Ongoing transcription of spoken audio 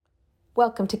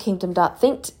Welcome to Kingdom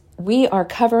Think. We are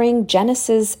covering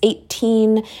Genesis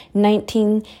 18,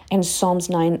 19, and Psalms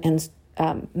 9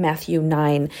 and Matthew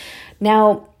 9.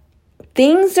 Now,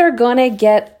 things are going to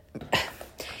get...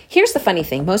 Here's the funny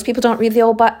thing. Most people don't read the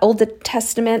Old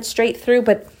Testament straight through,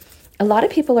 but a lot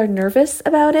of people are nervous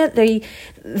about it.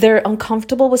 They're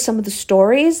uncomfortable with some of the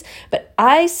stories. But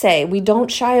I say we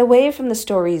don't shy away from the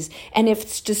stories. And if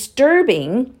it's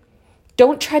disturbing,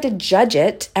 don't try to judge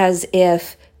it as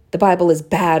if the Bible is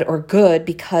bad or good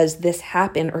because this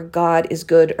happened, or God is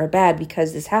good or bad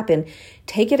because this happened.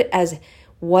 Take it as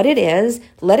what it is.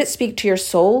 Let it speak to your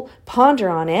soul. Ponder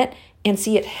on it and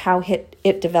see how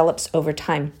it develops over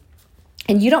time.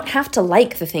 And you don't have to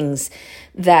like the things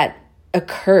that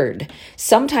occurred.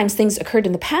 Sometimes things occurred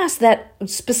in the past that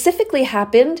specifically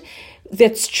happened.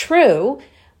 That's true,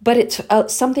 but it's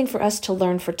something for us to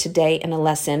learn for today in a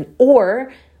lesson,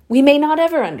 or we may not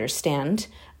ever understand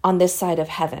on this side of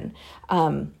heaven.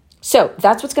 So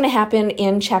that's what's going to happen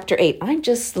in chapter 8. I'm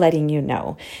just letting you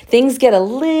know. Things get a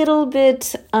little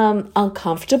bit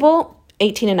uncomfortable,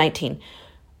 18 and 19.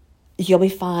 You'll be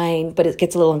fine, but it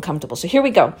gets a little uncomfortable. So here we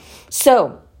go.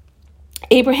 So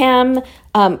Abraham,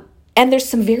 and there's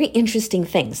some very interesting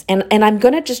things. And I'm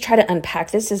going to just try to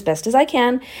unpack this as best as I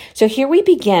can. So here we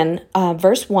begin,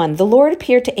 verse 1. The Lord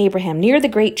appeared to Abraham near the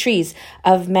great trees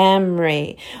of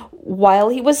Mamre while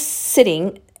he was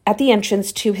sitting at the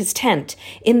entrance to his tent.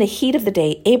 In the heat of the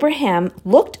day, Abraham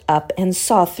looked up and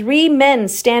saw 3 men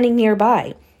standing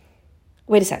nearby.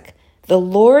 Wait a sec. The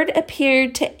Lord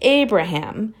appeared to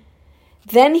Abraham.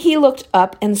 Then he looked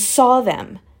up and saw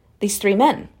them, these 3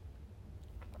 men.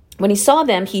 When he saw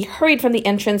them, he hurried from the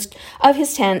entrance of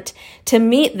his tent to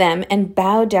meet them and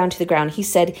bowed down to the ground. He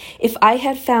said, "If I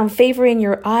had found favor in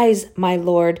your eyes, my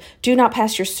Lord, do not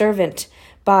pass your servant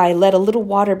by. Let a little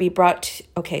water be brought."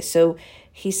 Okay, so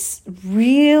he's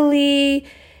really,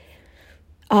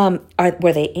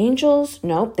 were they angels?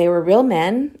 No, they were real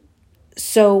men.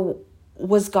 So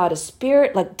was God a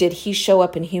spirit? Like, did he show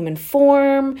up in human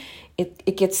form?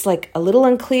 It gets like a little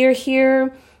unclear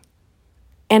here.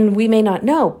 And we may not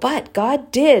know, but God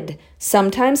did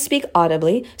sometimes speak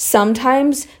audibly,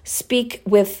 sometimes speak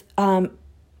with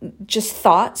just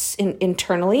thoughts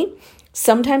internally.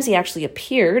 Sometimes he actually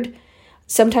appeared.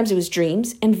 Sometimes it was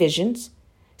dreams and visions.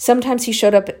 Sometimes he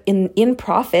showed up in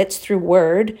prophets through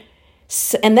word.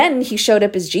 And then he showed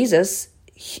up as Jesus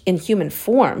in human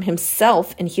form,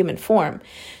 himself in human form.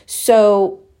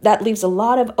 So that leaves a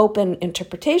lot of open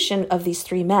interpretation of these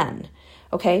 3 men.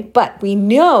 Okay, but we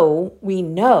know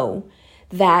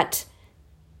that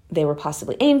they were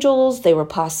possibly angels, they were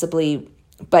possibly,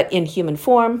 but in human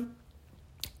form.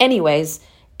 Anyways,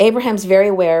 Abraham's very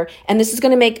aware, and this is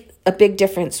going to make a big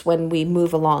difference when we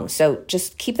move along. So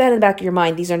just keep that in the back of your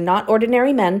mind. These are not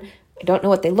ordinary men. I don't know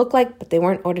what they look like, but they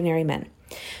weren't ordinary men.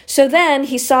 So then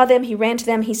he saw them, he ran to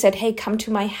them, he said, "Hey, come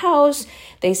to my house."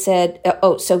 They said,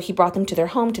 so he brought them to their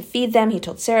home to feed them. He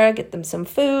told Sarah, get them some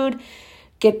food.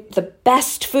 Get the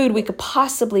best food we could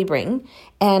possibly bring.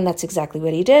 And that's exactly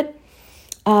what he did.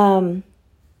 And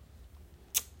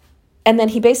then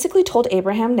he basically told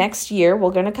Abraham, next year,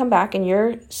 we're going to come back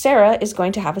and Sarah is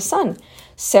going to have a son.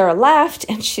 Sarah laughed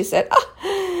and she said,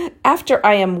 "After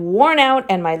I am worn out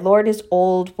and my Lord is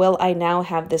old, will I now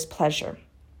have this pleasure?"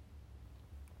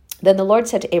 Then the Lord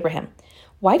said to Abraham,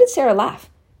 "Why did Sarah laugh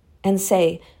and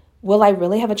say, 'Will I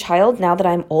really have a child now that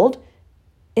I'm old?'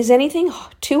 Is anything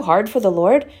too hard for the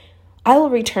Lord? I will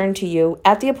return to you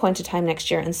at the appointed time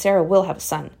next year, and Sarah will have a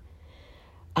son."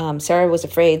 Sarah was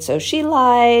afraid, so she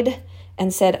lied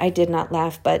and said, "I did not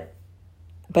laugh," but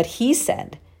he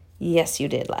said, "Yes, you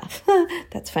did laugh."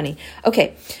 That's funny.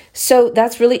 Okay, so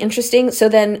that's really interesting. So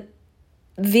then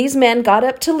these men got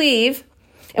up to leave,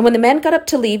 and when the men got up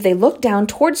to leave, they looked down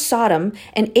towards Sodom,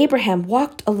 and Abraham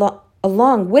walked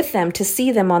along with them to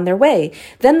see them on their way.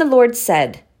 Then the Lord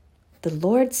said,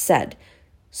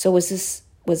 so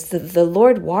was the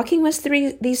Lord walking with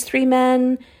these 3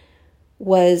 men?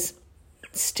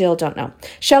 Still don't know.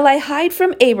 "Shall I hide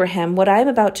from Abraham what I am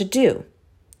about to do?"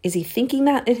 Is he thinking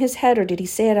that in his head, or did he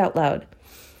say it out loud?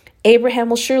 "Abraham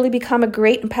will surely become a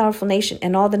great and powerful nation,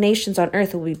 and all the nations on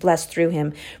earth will be blessed through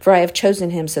him. For I have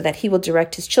chosen him so that he will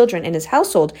direct his children and his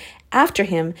household after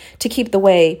him to keep the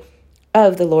way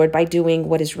of the Lord by doing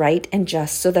what is right and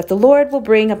just, so that the Lord will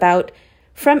bring about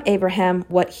from Abraham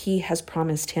what he has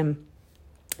promised him."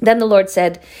 Then the Lord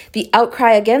said, "The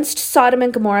outcry against Sodom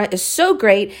and Gomorrah is so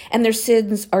great, and their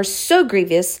sins are so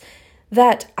grievous,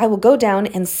 that I will go down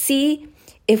and see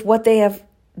if what they have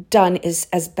done is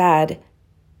as bad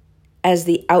as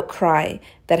the outcry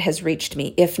that has reached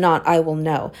me. If not, I will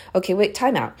know." Okay, wait,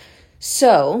 time out.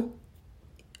 So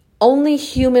only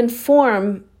human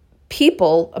form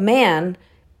people, a man.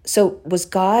 So was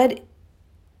God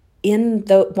in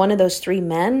one of those three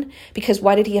men? Because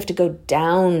why did he have to go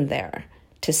down there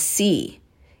to see?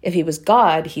 If he was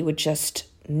God, he would just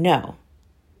know.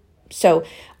 So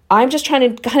I'm just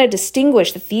trying to kind of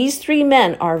distinguish that these three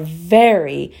men are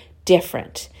very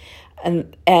different.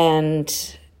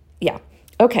 And yeah.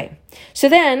 Okay. So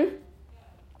then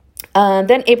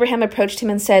Abraham approached him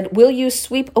and said, will you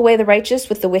sweep away the righteous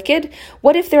with the wicked?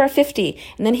 What if there are 50?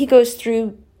 And then he goes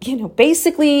through,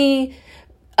 basically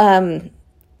having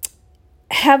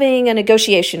a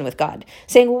negotiation with God,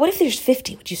 saying, well, what if there's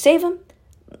 50? Would you save them?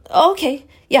 Okay,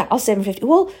 yeah, I'll save them 50.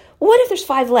 Well, what if there's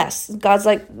 5 less? God's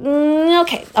like,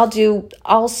 okay,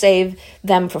 I'll save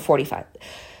them for 45.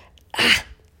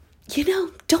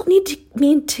 Don't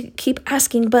mean to keep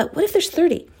asking, but what if there's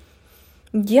 30?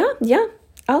 Yeah,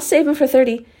 I'll save them for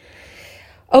 30.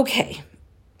 Okay,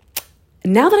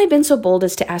 now that I've been so bold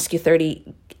as to ask you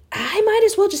 30, I might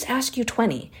as well just ask you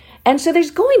 20. And so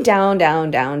there's going down,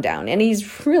 and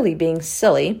he's really being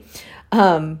silly.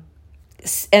 And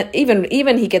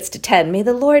even he gets to 10. May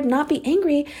the Lord not be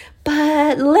angry,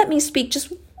 but let me speak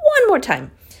just one more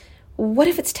time. What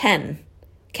if it's 10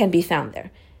 can be found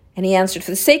there? And he answered,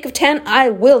 for the sake of 10, I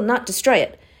will not destroy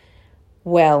it.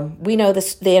 Well, we know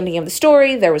the ending of the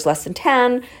story. There was less than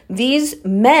 10. These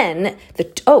men,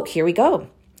 here we go.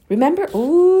 Remember,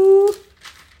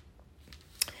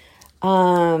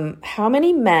 how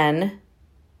many men,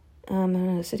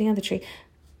 sitting on the tree?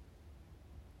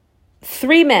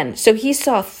 3 men. So he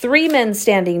saw 3 men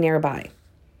standing nearby.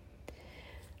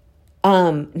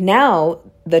 Now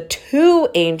the 2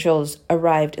 angels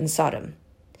arrived in Sodom.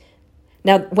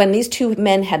 Now, when these 2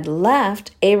 men had left,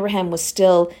 Abraham was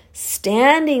still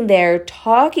standing there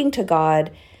talking to God.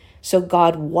 So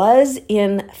God was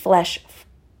in flesh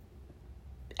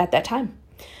at that time,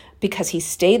 because he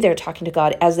stayed there talking to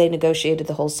God as they negotiated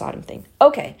the whole Sodom thing.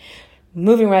 Okay,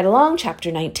 moving right along,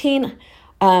 chapter 19.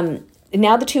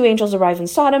 Now the 2 angels arrive in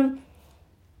Sodom,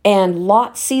 and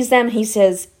Lot sees them. He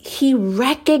says he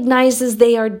recognizes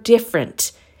they are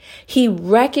different. He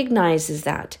recognizes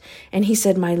that. And he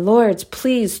said, my lords,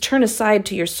 please turn aside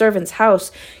to your servant's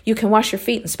house. You can wash your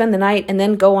feet and spend the night and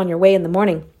then go on your way in the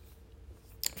morning.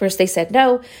 First they said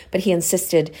no, but he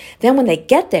insisted. Then when they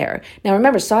get there, now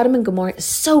remember, Sodom and Gomorrah is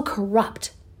so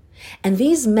corrupt. And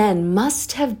these men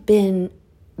must have been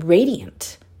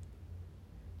radiant.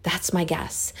 That's my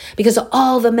guess. Because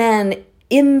all the men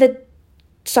in the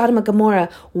Sodom and Gomorrah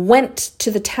went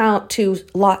to the town, to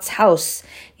Lot's house.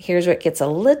 Here's where it gets a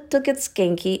little bit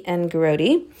skanky and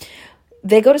grody.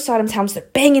 They go to Sodom's house. They're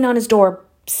banging on his door.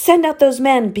 Send out those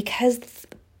men, because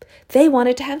they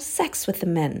wanted to have sex with the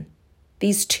men.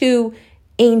 These 2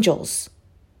 angels,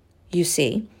 you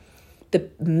see. The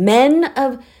men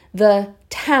of the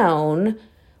town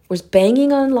was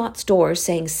banging on Lot's door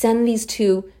saying, send these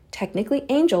 2 technically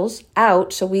angels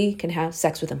out so we can have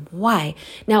sex with them. Why?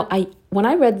 Now, when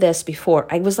I read this before,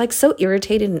 I was like so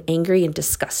irritated and angry and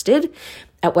disgusted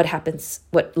at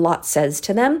what Lot says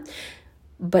to them.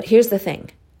 But here's the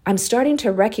thing. I'm starting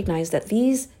to recognize that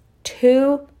these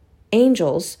 2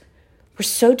 angels were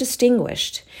so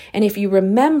distinguished. And if you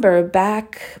remember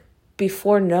back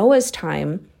before Noah's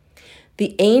time,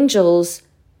 the angels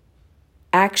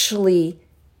actually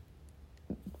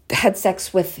had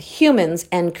sex with humans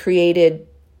and created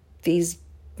these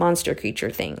monster creature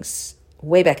things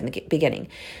way back in the beginning.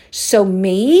 So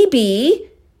maybe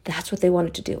that's what they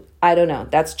wanted to do. I don't know.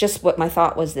 That's just what my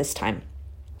thought was this time.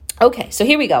 Okay, so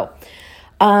here we go.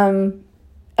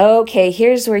 Okay,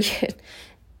 here's where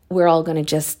we're all going to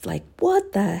just like,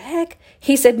 what the heck?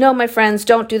 He said, no, my friends,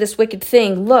 don't do this wicked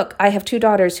thing. Look, I have 2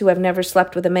 daughters who have never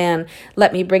slept with a man.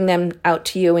 Let me bring them out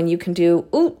to you and you can do,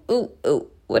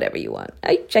 whatever you want.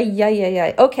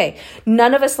 Okay,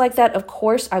 none of us like that. Of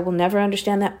course, I will never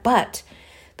understand that. But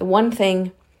the one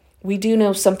thing, we do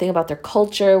know something about their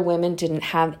culture. Women didn't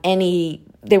have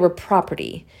they were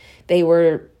property. They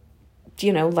were,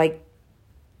 like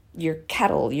your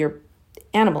cattle, your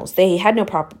animals. They had no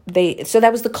so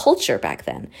that was the culture back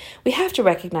then. We have to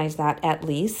recognize that at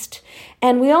least.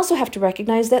 And we also have to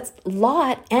recognize that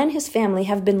Lot and his family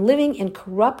have been living in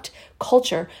corrupt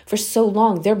culture for so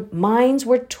long. Their minds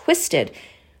were twisted.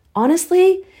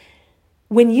 Honestly,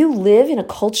 when you live in a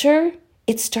culture,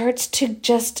 it starts to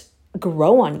just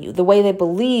grow on you, the way they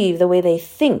believe, the way they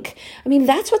think. I mean,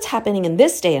 that's what's happening in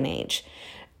this day and age.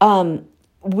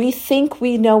 We think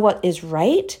we know what is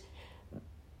right,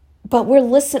 but we're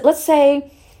listening. Let's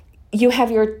say you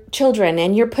have your children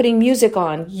and you're putting music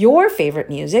on, your favorite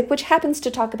music, which happens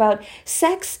to talk about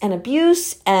sex and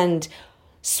abuse and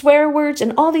swear words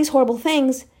and all these horrible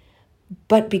things.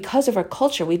 But because of our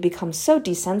culture, we've become so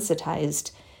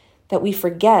desensitized that we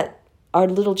forget our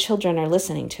little children are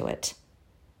listening to it.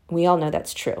 We all know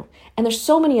that's true. And there's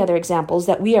so many other examples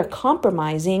that we are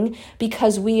compromising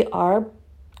because we are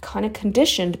kind of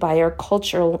conditioned by our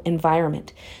cultural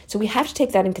environment. So we have to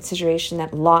take that in consideration,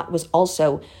 that Lot was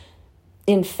also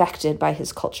infected by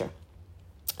his culture.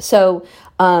 So,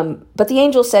 but the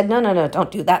angel said, no,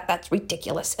 don't do that. That's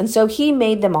ridiculous. And so he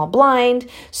made them all blind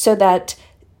so that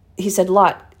he said,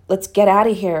 Lot, let's get out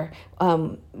of here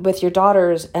with your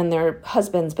daughters and their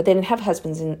husbands. But they didn't have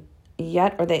husbands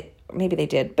yet, or maybe they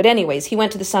did. But anyways, he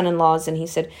went to the son-in-laws and he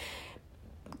said,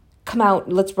 come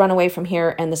out, let's run away from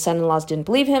here. And the son-in-laws didn't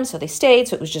believe him, so they stayed.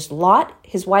 So it was just Lot,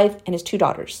 his wife, and his 2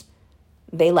 daughters.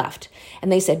 They left.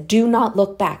 And they said, do not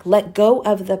look back. Let go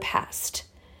of the past.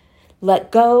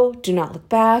 Let go. Do not look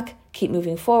back. Keep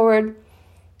moving forward.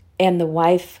 And the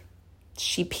wife,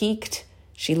 she peeked.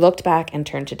 She looked back and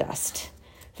turned to dust.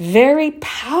 Very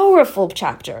powerful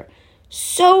chapter.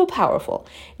 So powerful.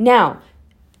 Now,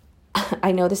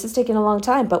 I know this is taking a long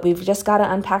time, but we've just got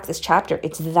to unpack this chapter.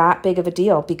 It's that big of a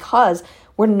deal because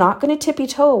we're not going to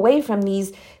tippy-toe away from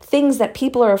these things that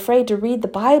people are afraid to read the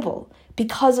Bible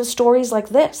because of stories like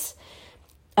this.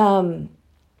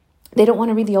 They don't want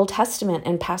to read the Old Testament,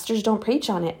 and pastors don't preach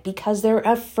on it because they're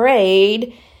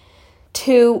afraid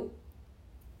to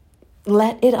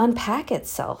let it unpack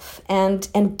itself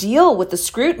and deal with the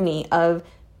scrutiny of,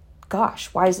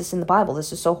 gosh, why is this in the Bible?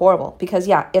 This is so horrible. Because,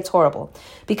 yeah, it's horrible.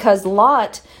 Because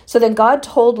Lot, so then God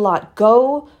told Lot,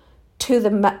 go to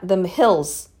the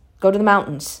hills, go to the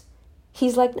mountains.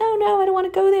 He's like, no, I don't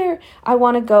want to go there. I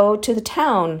want to go to the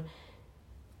town.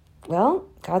 Well,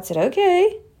 God said,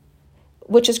 okay.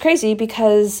 Which is crazy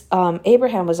because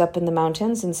Abraham was up in the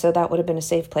mountains, and so that would have been a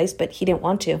safe place, but he didn't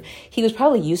want to. He was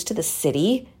probably used to the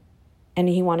city, and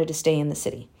he wanted to stay in the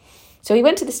city. So he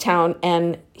went to this town,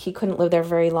 and he couldn't live there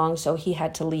very long, so he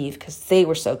had to leave because they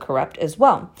were so corrupt as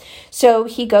well. So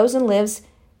he goes and lives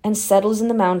and settles in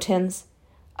the mountains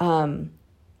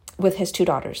with his 2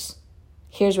 daughters.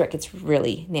 Here's where it gets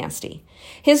really nasty.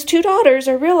 His 2 daughters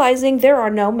are realizing there are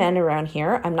no men around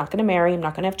here. I'm not going to marry. I'm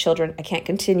not going to have children. I can't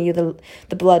continue the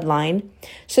bloodline.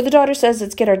 So the daughter says,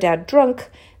 let's get our dad drunk.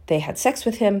 They had sex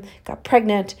with him, got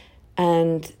pregnant.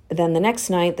 And then the next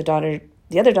night, the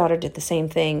other daughter did the same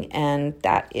thing. And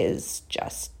that is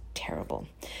just terrible.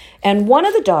 And one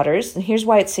of the daughters, and here's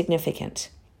why it's significant.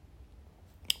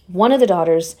 One of the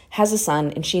daughters has a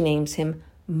son, and she names him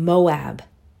Moab.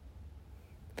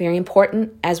 Very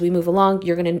important as we move along.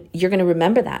 You're gonna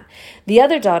remember that. The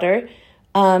other daughter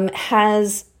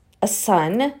has a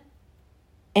son,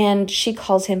 and she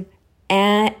calls him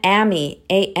Ammi,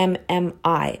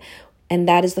 Ammi, and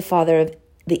that is the father of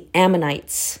the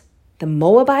Ammonites, the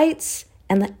Moabites,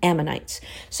 and the Ammonites.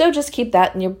 So just keep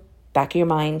that in your back of your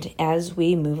mind as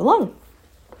we move along.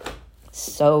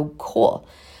 So cool.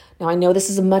 Now, I know this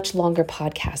is a much longer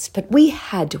podcast, but we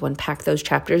had to unpack those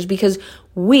chapters because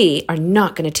we are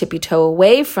not going to tippy-toe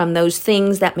away from those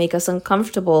things that make us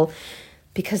uncomfortable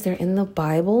because they're in the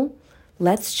Bible.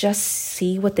 Let's just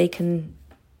see what they can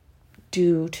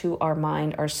do to our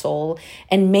mind, our soul,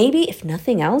 and maybe, if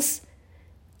nothing else,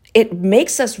 it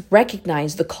makes us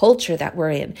recognize the culture that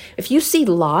we're in. If you see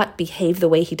Lot behave the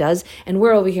way he does, and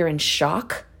we're over here in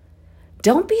shock,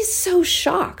 don't be so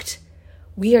shocked.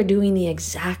 We are doing the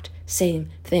exact same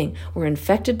thing. We're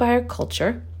infected by our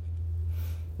culture.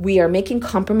 We are making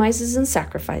compromises and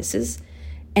sacrifices.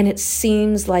 And it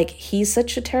seems like he's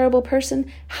such a terrible person.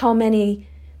 How many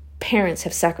parents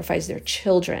have sacrificed their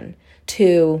children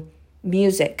to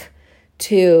music,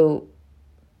 to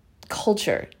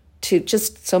culture, to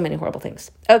just so many horrible things?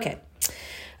 Okay.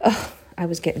 Oh, I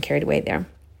was getting carried away there.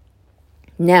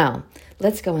 Now,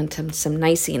 let's go into some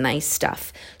nice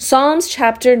stuff. Psalms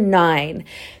chapter 9.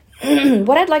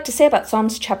 What I'd like to say about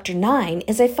Psalms chapter 9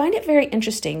 is I find it very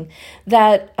interesting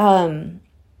that, well,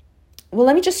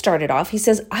 let me just start it off. He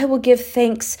says, I will give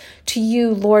thanks to you,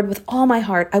 Lord, with all my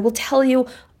heart. I will tell you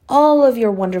all of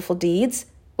your wonderful deeds.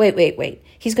 Wait.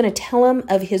 He's going to tell him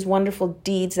of his wonderful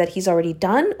deeds that he's already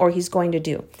done or he's going to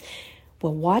do.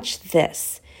 Well, watch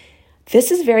this. This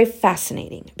is very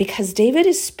fascinating because David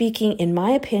is speaking, in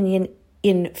my opinion,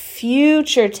 in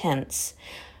future tense.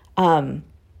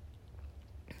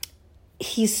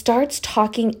 He starts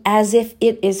talking as if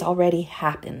it is already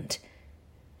happened.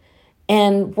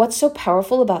 And what's so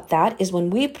powerful about that is when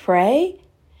we pray,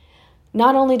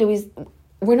 not only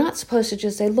we're not supposed to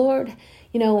just say, Lord,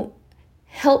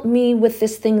 help me with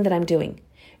this thing that I'm doing.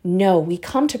 No, we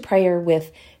come to prayer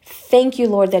with, thank you,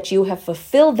 Lord, that you have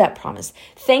fulfilled that promise.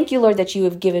 Thank you, Lord, that you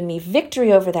have given me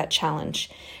victory over that challenge.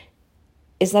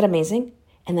 Isn't that amazing?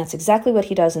 And that's exactly what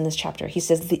he does in this chapter. He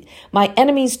says, my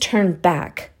enemies turn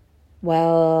back.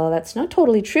 Well, that's not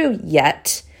totally true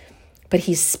yet, but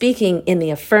he's speaking in the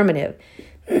affirmative.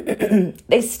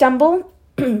 They stumble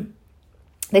and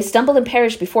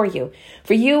perish before you,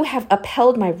 for you have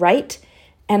upheld my right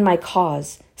and my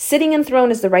cause. Sitting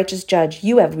enthroned as the righteous judge,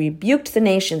 you have rebuked the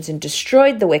nations and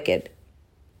destroyed the wicked.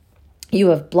 You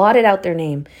have blotted out their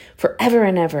name forever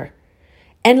and ever.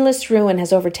 Endless ruin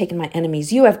has overtaken my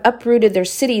enemies. You have uprooted their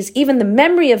cities. Even the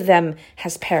memory of them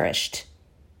has perished.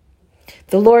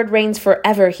 The Lord reigns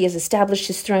forever. He has established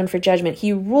his throne for judgment.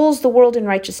 He rules the world in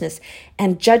righteousness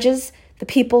and judges the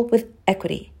people with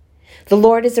equity. The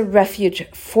Lord is a refuge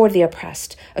for the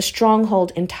oppressed, a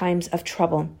stronghold in times of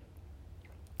trouble.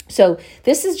 So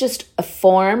this is just a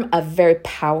form of very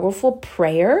powerful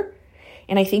prayer.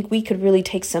 And I think we could really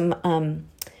take an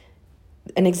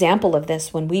example of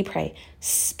this when we pray.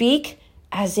 Speak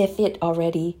as if it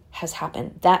already has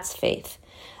happened. That's faith.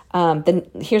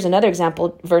 Here's another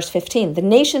example, verse 15. The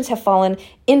nations have fallen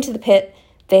into the pit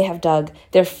they have dug.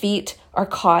 Their feet are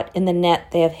caught in the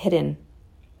net they have hidden.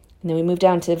 And then we move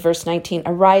down to verse 19.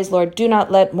 Arise, Lord, do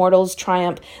not let mortals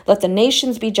triumph. Let the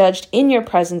nations be judged in your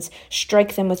presence.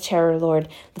 Strike them with terror, Lord.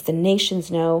 Let the nations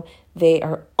know they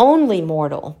are only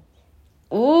mortal.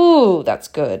 Ooh, that's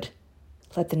good.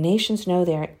 Let the nations know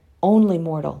they are only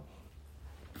mortal.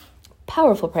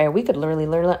 Powerful prayer. We could literally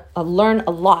learn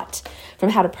a lot from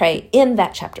how to pray in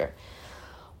that chapter.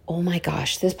 Oh my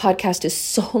gosh, this podcast is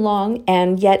so long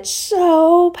and yet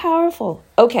so powerful.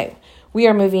 Okay, we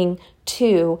are moving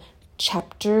to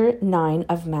chapter 9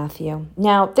 of Matthew.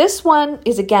 Now, this one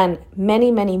is, again,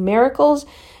 many, many miracles.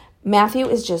 Matthew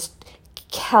is just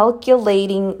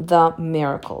calculating the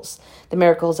miracles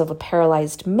of a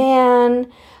paralyzed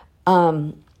man,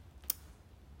 where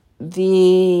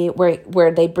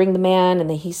they bring the man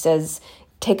and he says,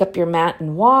 take up your mat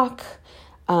and walk.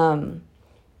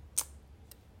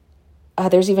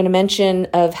 There's even a mention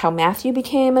of how Matthew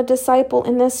became a disciple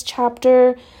in this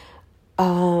chapter.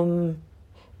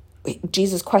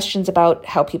 Jesus questions about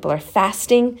how people are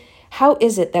fasting. How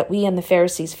is it that we and the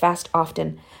Pharisees fast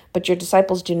often, but your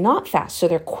disciples do not fast? So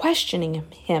they're questioning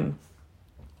him.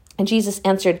 And Jesus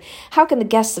answered, how can the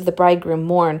guests of the bridegroom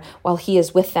mourn while he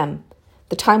is with them?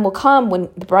 The time will come when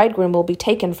the bridegroom will be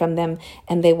taken from them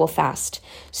and they will fast.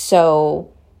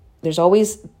 So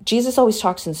Jesus always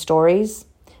talks in stories.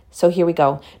 So here we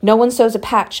go. No one sews a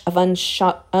patch of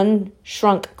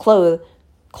unshrunk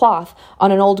cloth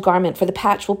on an old garment, for the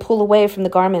patch will pull away from the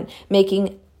garment,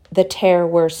 making the tear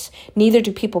worse. Neither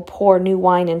do people pour new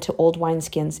wine into old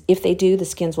wineskins. If they do, the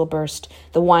skins will burst.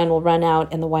 The wine will run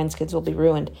out and the wineskins will be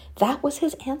ruined. That was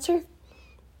his answer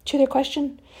to their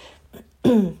question.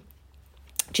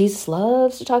 Jesus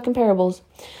loves to talk in parables.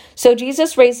 So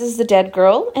Jesus raises the dead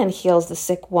girl and heals the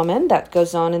sick woman. That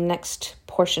goes on in the next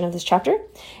portion of this chapter.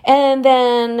 And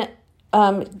then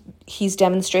he's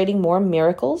demonstrating more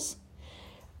miracles.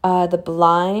 The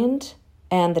blind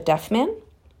and the deaf man.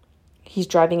 He's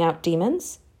driving out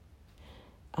demons.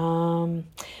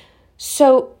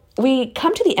 So we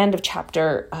come to the end of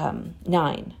chapter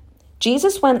 9.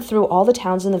 Jesus went through all the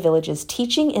towns and the villages,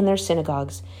 teaching in their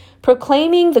synagogues,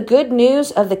 proclaiming the good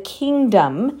news of the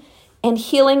kingdom and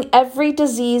healing every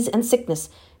disease and sickness.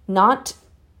 Not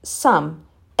some,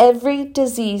 every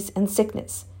disease and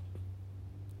sickness.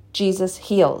 Jesus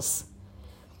heals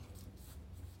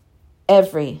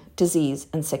every disease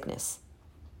and sickness.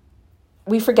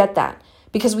 We forget that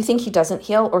because we think he doesn't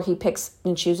heal or he picks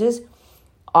and chooses.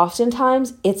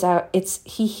 Oftentimes,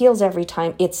 he heals every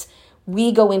time.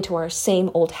 We go into our same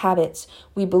old habits.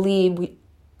 We believe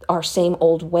our same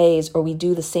old ways, or we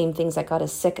do the same things that got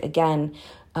us sick again,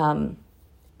 or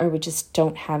we just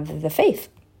don't have the faith.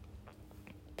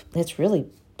 It's really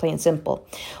plain and simple.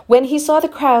 When he saw the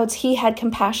crowds, he had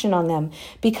compassion on them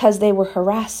because they were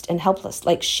harassed and helpless,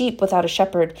 like sheep without a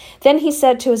shepherd. Then he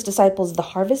said to his disciples, the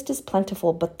harvest is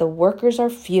plentiful, but the workers are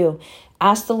few.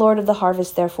 Ask the Lord of the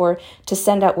harvest, therefore, to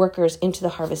send out workers into the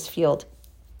harvest field.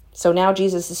 So now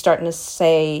Jesus is starting to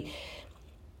say,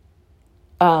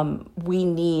 we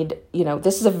need,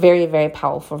 this is a very, very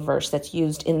powerful verse that's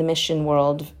used in the mission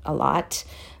world a lot.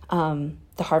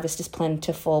 The harvest is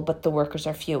plentiful, but the workers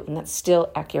are few. And that's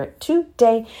still accurate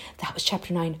today. That was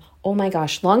chapter 9. Oh my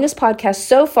gosh, longest podcast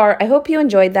so far. I hope you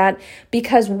enjoyed that,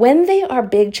 because when they are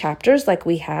big chapters like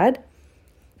we had,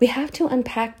 we have to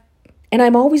unpack. And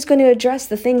I'm always going to address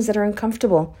the things that are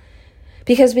uncomfortable,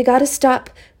 because we got to stop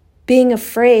being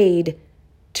afraid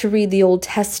to read the Old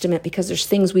Testament because there's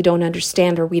things we don't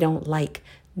understand or we don't like.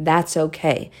 That's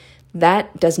okay.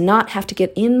 That does not have to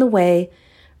get in the way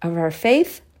of our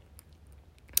faith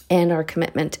and our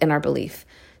commitment and our belief.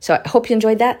 So I hope you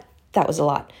enjoyed that. That was a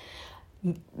lot.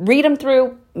 Read them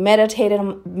through, meditate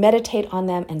on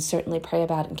them, and certainly pray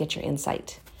about it and get your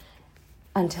insight.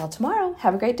 Until tomorrow,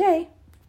 have a great day.